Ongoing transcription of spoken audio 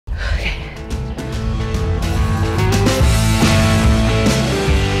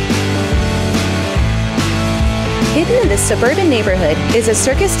suburban neighborhood is a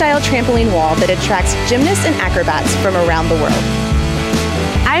circus-style trampoline wall that attracts gymnasts and acrobats from around the world.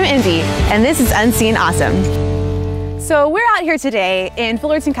 I'm Indy, and this is Unseen Awesome. So we're out here today in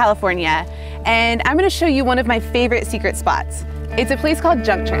Fullerton, California, and I'm going to show you one of my favorite secret spots. It's a place called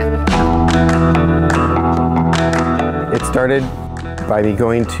JunkTramp. It started by me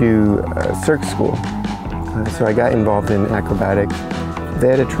going to circus school. So I got involved in acrobatics. They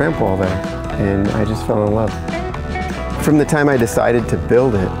had a tramp wall there, and I just fell in love. From the time I decided to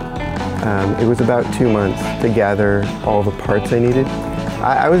build it, it was about 2 months to gather all the parts I needed.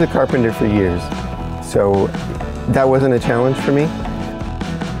 I was a carpenter for years, so that wasn't a challenge for me.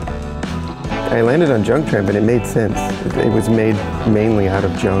 I landed on JunkTramp and it made sense. It was made mainly out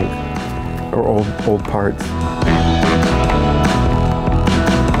of junk or old parts.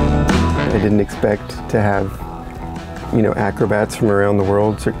 I didn't expect to have, acrobats from around the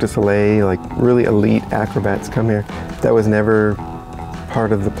world, Cirque du Soleil, like really elite acrobats come here. That was never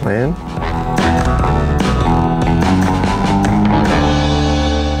part of the plan.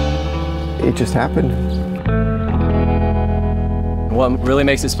 It just happened. What really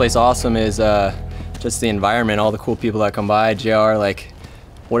makes this place awesome is just the environment, all the cool people that come by. JR, like,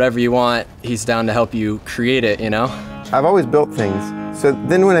 whatever you want, he's down to help you create it, I've always built things. So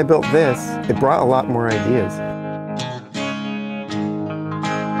then when I built this, it brought a lot more ideas.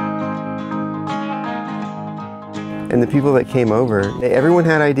 And the people that came over, everyone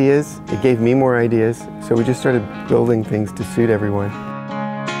had ideas. It gave me more ideas. So we just started building things to suit everyone.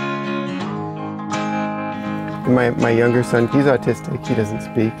 My younger son, he's autistic, he doesn't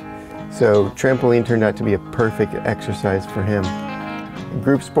speak. So trampoline turned out to be a perfect exercise for him.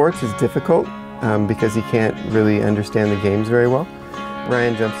 Group sports is difficult because he can't really understand the games very well.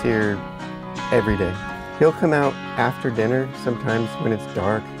 Ryan jumps here every day. He'll come out after dinner, sometimes when it's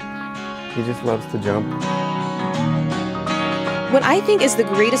dark. He just loves to jump. What I think is the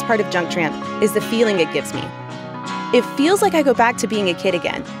greatest part of JunkTramp is the feeling it gives me. It feels like I go back to being a kid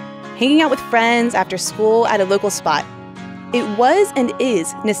again, hanging out with friends after school at a local spot. It was and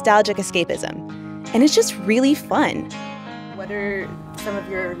is nostalgic escapism, and it's just really fun. What are some of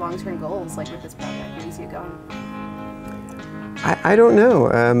your long-term goals, like with this project? Where do you see it going? I don't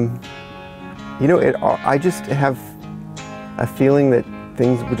know. I just have a feeling that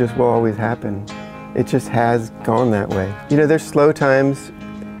things will always happen. It just has gone that way. There's slow times,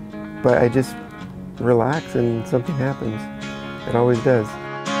 but I just relax and something happens. It always does.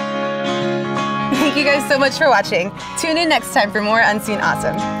 Thank you guys so much for watching. Tune in next time for more Unseen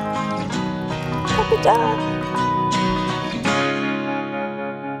Awesome. Happy job.